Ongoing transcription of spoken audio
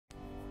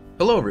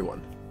Hello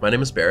everyone, my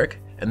name is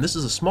Barrick, and this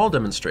is a small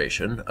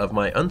demonstration of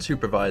my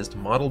unsupervised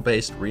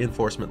model-based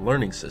reinforcement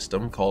learning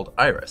system called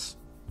AIRIS.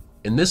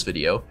 In this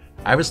video,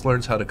 AIRIS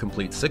learns how to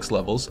complete 6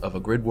 levels of a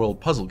grid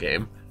world puzzle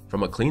game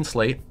from a clean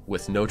slate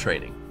with no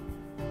training.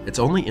 Its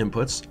only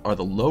inputs are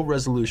the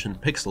low-resolution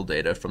pixel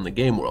data from the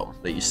game world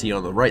that you see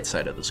on the right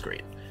side of the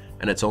screen,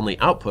 and its only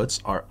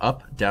outputs are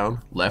up,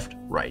 down, left,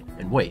 right,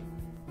 and weight.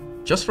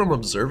 Just from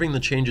observing the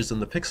changes in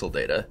the pixel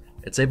data,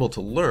 it's able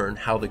to learn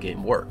how the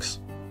game works.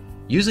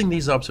 Using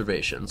these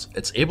observations,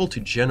 it's able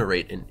to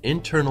generate an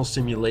internal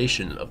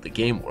simulation of the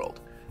game world,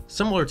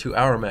 similar to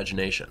our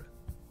imagination.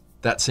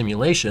 That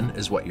simulation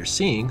is what you're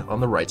seeing on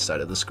the right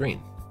side of the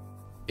screen.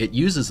 It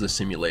uses the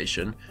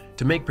simulation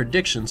to make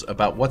predictions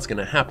about what's going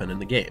to happen in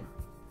the game.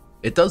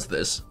 It does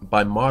this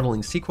by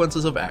modeling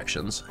sequences of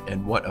actions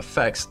and what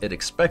effects it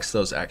expects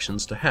those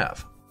actions to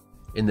have.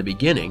 In the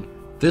beginning,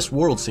 this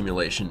world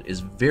simulation is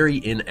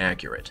very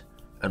inaccurate,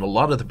 and a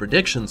lot of the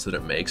predictions that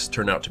it makes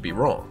turn out to be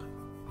wrong.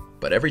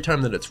 But every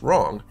time that it's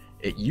wrong,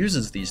 it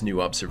uses these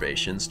new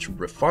observations to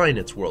refine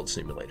its world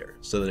simulator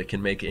so that it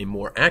can make a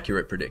more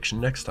accurate prediction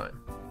next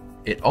time.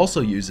 It also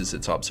uses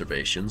its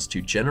observations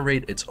to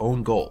generate its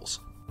own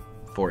goals.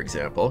 For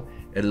example,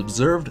 it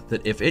observed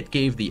that if it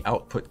gave the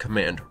output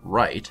command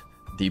right,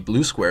 the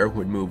blue square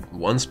would move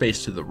one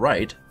space to the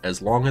right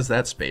as long as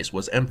that space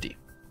was empty.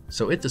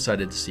 So it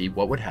decided to see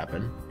what would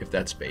happen if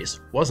that space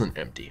wasn't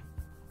empty.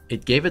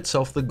 It gave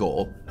itself the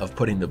goal of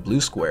putting the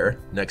blue square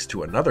next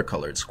to another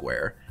colored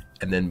square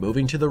and then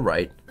moving to the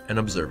right and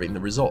observing the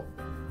result.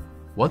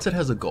 Once it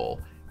has a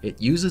goal,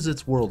 it uses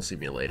its world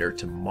simulator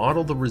to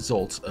model the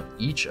results of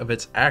each of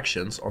its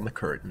actions on the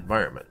current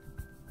environment.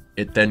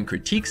 It then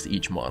critiques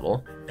each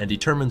model and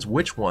determines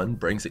which one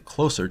brings it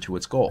closer to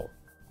its goal.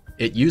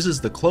 It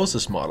uses the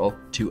closest model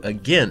to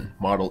again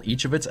model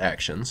each of its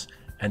actions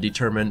and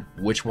determine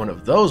which one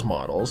of those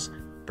models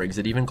brings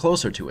it even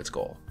closer to its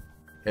goal.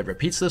 It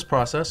repeats this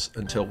process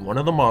until one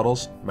of the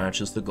models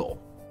matches the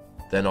goal.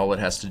 Then all it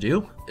has to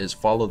do is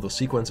follow the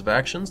sequence of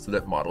actions that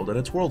it modeled in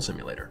its world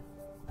simulator.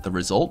 The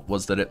result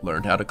was that it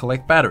learned how to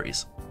collect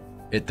batteries.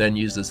 It then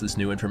uses this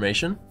new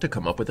information to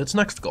come up with its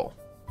next goal.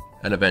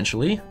 And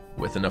eventually,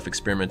 with enough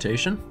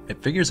experimentation,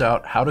 it figures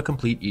out how to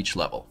complete each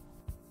level.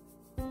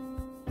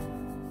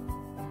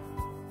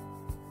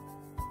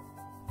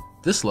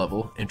 This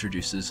level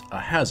introduces a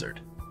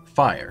hazard,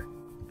 fire,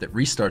 that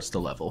restarts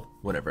the level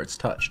whenever it's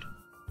touched.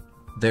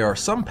 There are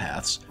some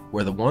paths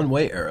where the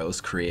one-way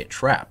arrows create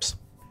traps,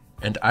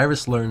 and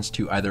AIRIS learns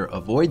to either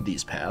avoid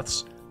these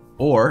paths,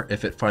 or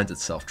if it finds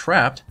itself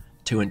trapped,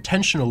 to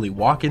intentionally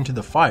walk into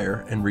the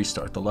fire and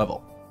restart the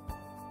level.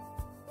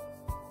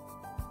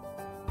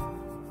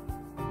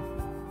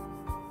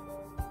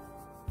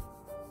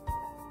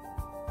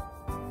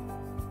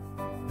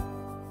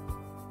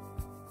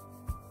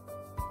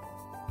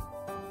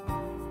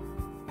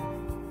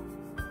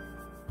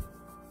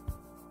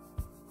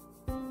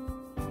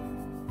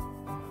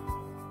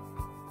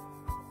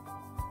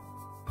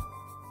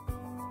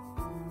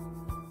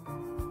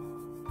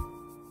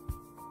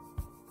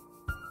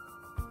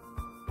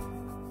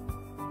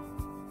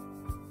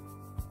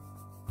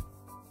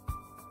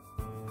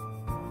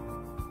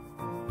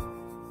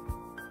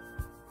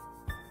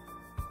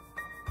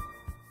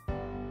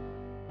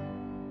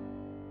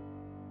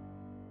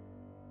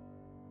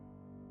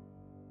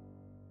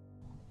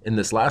 In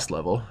this last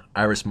level,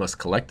 AIRIS must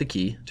collect the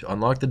key to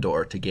unlock the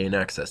door to gain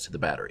access to the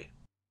battery.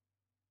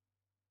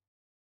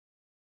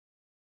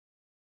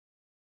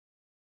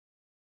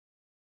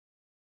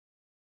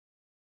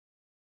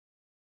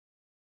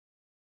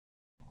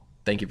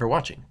 Thank you for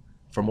watching.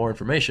 For more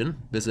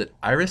information, visit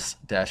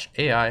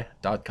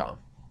iris-ai.com.